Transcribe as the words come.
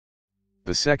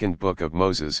The second book of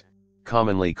Moses,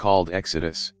 commonly called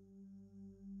Exodus.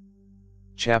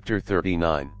 Chapter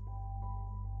 39.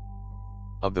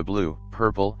 Of the blue,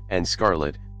 purple, and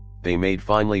scarlet, they made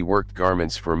finely worked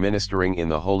garments for ministering in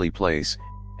the holy place,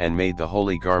 and made the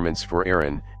holy garments for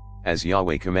Aaron, as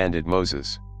Yahweh commanded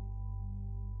Moses.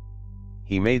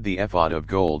 He made the ephod of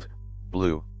gold,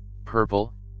 blue,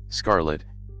 purple, scarlet,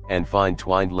 and fine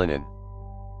twined linen.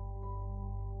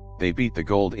 They beat the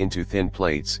gold into thin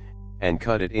plates, and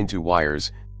cut it into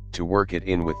wires, to work it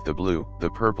in with the blue, the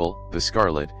purple, the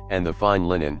scarlet, and the fine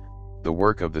linen, the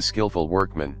work of the skillful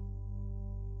workman.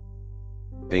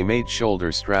 They made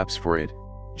shoulder straps for it,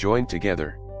 joined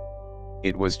together.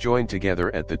 It was joined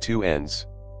together at the two ends.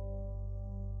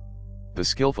 The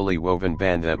skillfully woven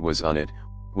band that was on it,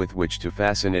 with which to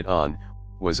fasten it on,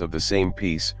 was of the same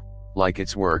piece, like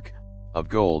its work, of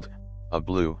gold, of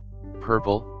blue,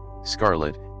 purple,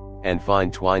 scarlet, and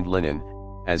fine twined linen,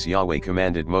 as Yahweh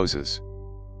commanded Moses.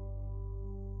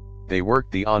 They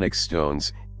worked the onyx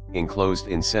stones, enclosed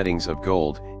in settings of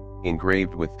gold,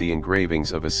 engraved with the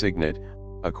engravings of a signet,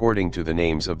 according to the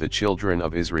names of the children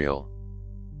of Israel.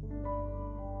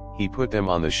 He put them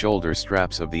on the shoulder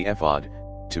straps of the ephod,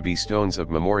 to be stones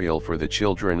of memorial for the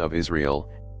children of Israel,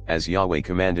 as Yahweh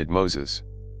commanded Moses.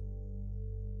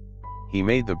 He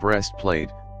made the breastplate,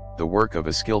 the work of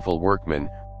a skillful workman,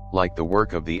 like the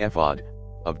work of the ephod,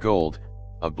 of gold,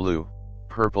 of blue,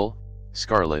 purple,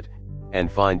 scarlet,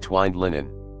 and fine twined linen.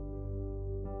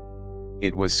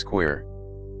 It was square.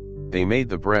 They made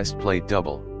the breastplate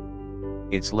double.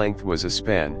 Its length was a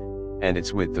span, and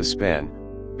its width a span,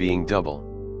 being double.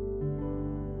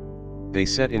 They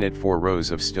set in it 4 rows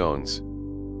of stones.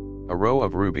 A row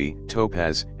of ruby,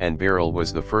 topaz, and beryl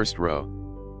was the first row.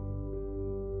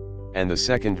 And the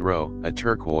second row, a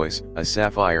turquoise, a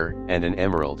sapphire, and an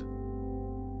emerald.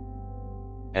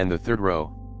 And the third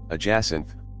row, a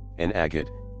jacinth, an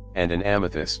agate, and an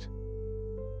amethyst.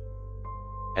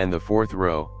 And the fourth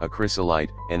row, a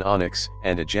chrysolite, an onyx,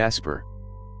 and a jasper.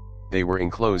 They were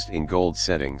enclosed in gold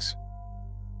settings.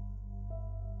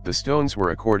 The stones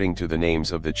were according to the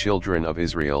names of the children of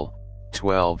Israel,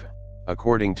 12,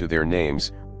 according to their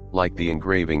names, like the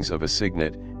engravings of a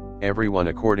signet, everyone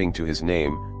according to his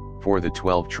name, for the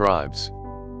 12 tribes.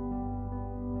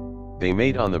 They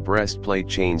made on the breastplate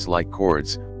chains like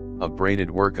cords, of braided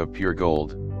work of pure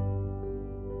gold.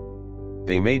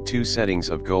 They made 2 settings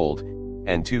of gold,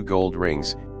 and 2 gold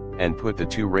rings, and put the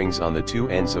 2 rings on the 2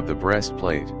 ends of the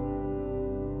breastplate.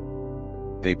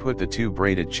 They put the 2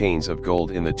 braided chains of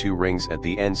gold in the 2 rings at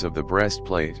the ends of the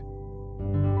breastplate.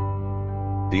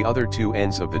 The other 2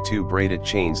 ends of the 2 braided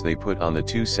chains they put on the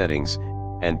 2 settings,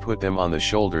 and put them on the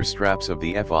shoulder straps of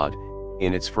the ephod,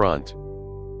 in its front.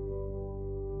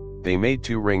 They made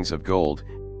 2 rings of gold,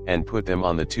 and put them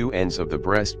on the 2 ends of the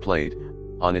breastplate,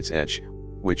 on its edge,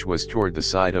 which was toward the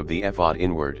side of the ephod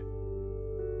inward.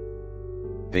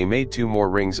 They made 2 more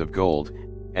rings of gold,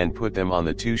 and put them on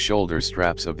the 2 shoulder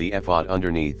straps of the ephod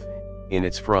underneath, in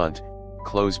its front,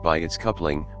 close by its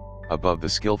coupling, above the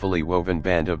skillfully woven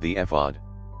band of the ephod.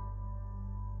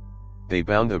 They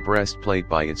bound the breastplate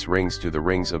by its rings to the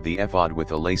rings of the ephod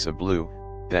with a lace of blue,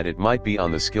 that it might be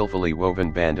on the skillfully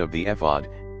woven band of the ephod,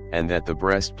 and that the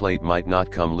breastplate might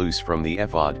not come loose from the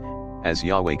ephod, as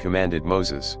Yahweh commanded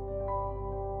Moses.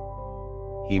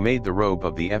 He made the robe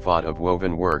of the ephod of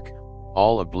woven work,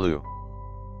 all of blue.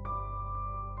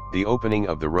 The opening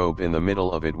of the robe in the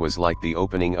middle of it was like the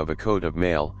opening of a coat of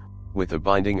mail, with a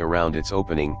binding around its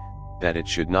opening, that it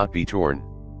should not be torn.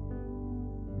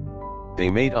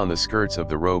 They made on the skirts of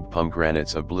the robe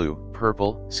pomegranates of blue,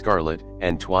 purple, scarlet,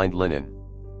 and twined linen.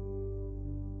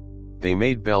 They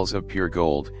made bells of pure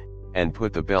gold, and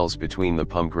put the bells between the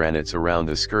pomegranates around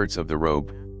the skirts of the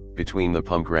robe, between the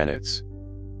pomegranates.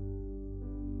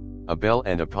 A bell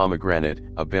and a pomegranate,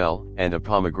 a bell and a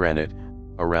pomegranate,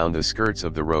 around the skirts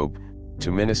of the robe,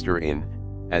 to minister in,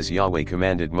 as Yahweh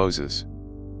commanded Moses.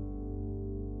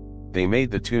 They made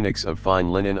the tunics of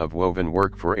fine linen of woven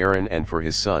work for Aaron and for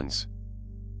his sons.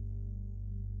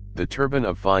 The turban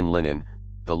of fine linen,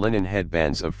 the linen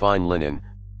headbands of fine linen,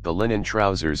 the linen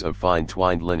trousers of fine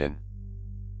twined linen.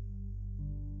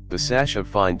 The sash of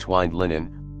fine twined linen,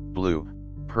 blue,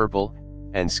 purple,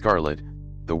 and scarlet,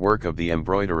 the work of the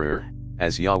embroiderer,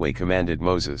 as Yahweh commanded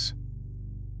Moses.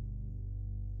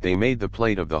 They made the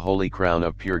plate of the holy crown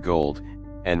of pure gold,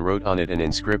 and wrote on it an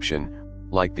inscription,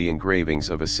 like the engravings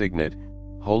of a signet,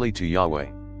 holy to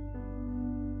Yahweh.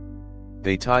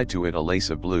 They tied to it a lace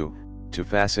of blue, to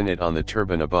fasten it on the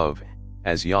turban above,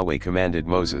 as Yahweh commanded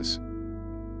Moses.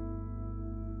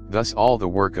 Thus all the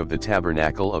work of the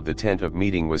tabernacle of the tent of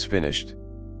meeting was finished.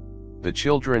 The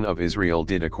children of Israel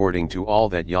did according to all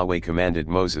that Yahweh commanded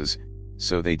Moses,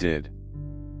 so they did.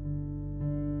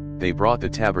 They brought the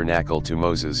tabernacle to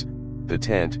Moses, the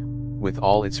tent, with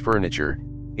all its furniture,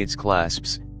 its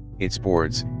clasps, its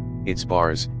boards, its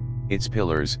bars, its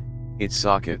pillars, its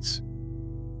sockets.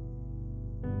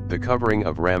 The covering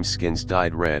of ram skins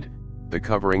dyed red, the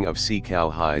covering of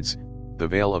sea-cow hides, the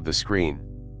veil of the screen.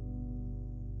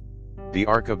 The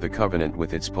Ark of the Covenant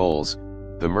with its poles,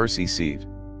 the mercy seat.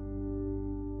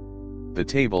 The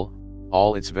table,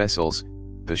 all its vessels,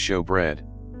 the showbread.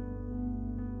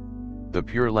 The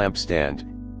pure lampstand,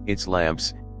 its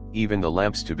lamps, even the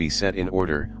lamps to be set in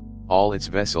order, all its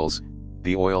vessels,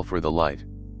 the oil for the light.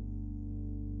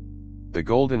 The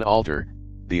golden altar,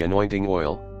 the anointing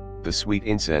oil, the sweet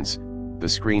incense, the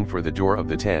screen for the door of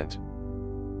the tent.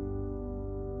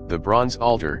 The bronze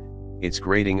altar, its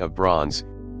grating of bronze,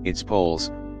 its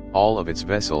poles, all of its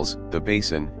vessels, the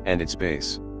basin and its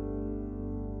base.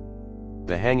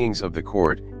 The hangings of the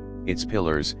court, its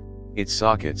pillars, its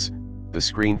sockets, the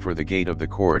screen for the gate of the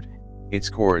court, its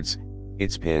cords,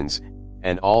 its pins,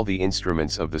 and all the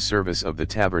instruments of the service of the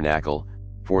tabernacle,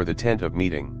 for the tent of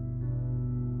meeting.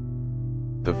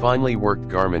 The finely worked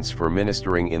garments for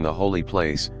ministering in the holy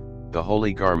place, the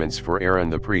holy garments for Aaron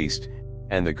the priest,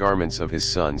 and the garments of his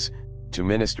sons, to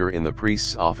minister in the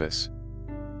priest's office.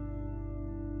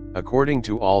 According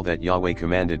to all that Yahweh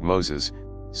commanded Moses,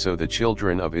 so the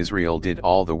children of Israel did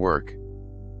all the work.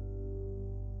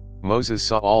 Moses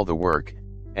saw all the work,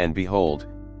 and behold,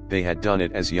 they had done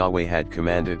it as Yahweh had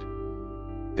commanded.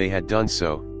 They had done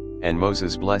so, and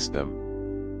Moses blessed them.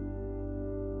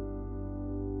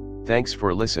 Thanks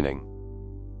for listening.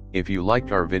 If you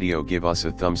liked our video, give us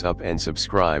a thumbs up and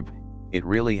subscribe, it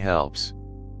really helps.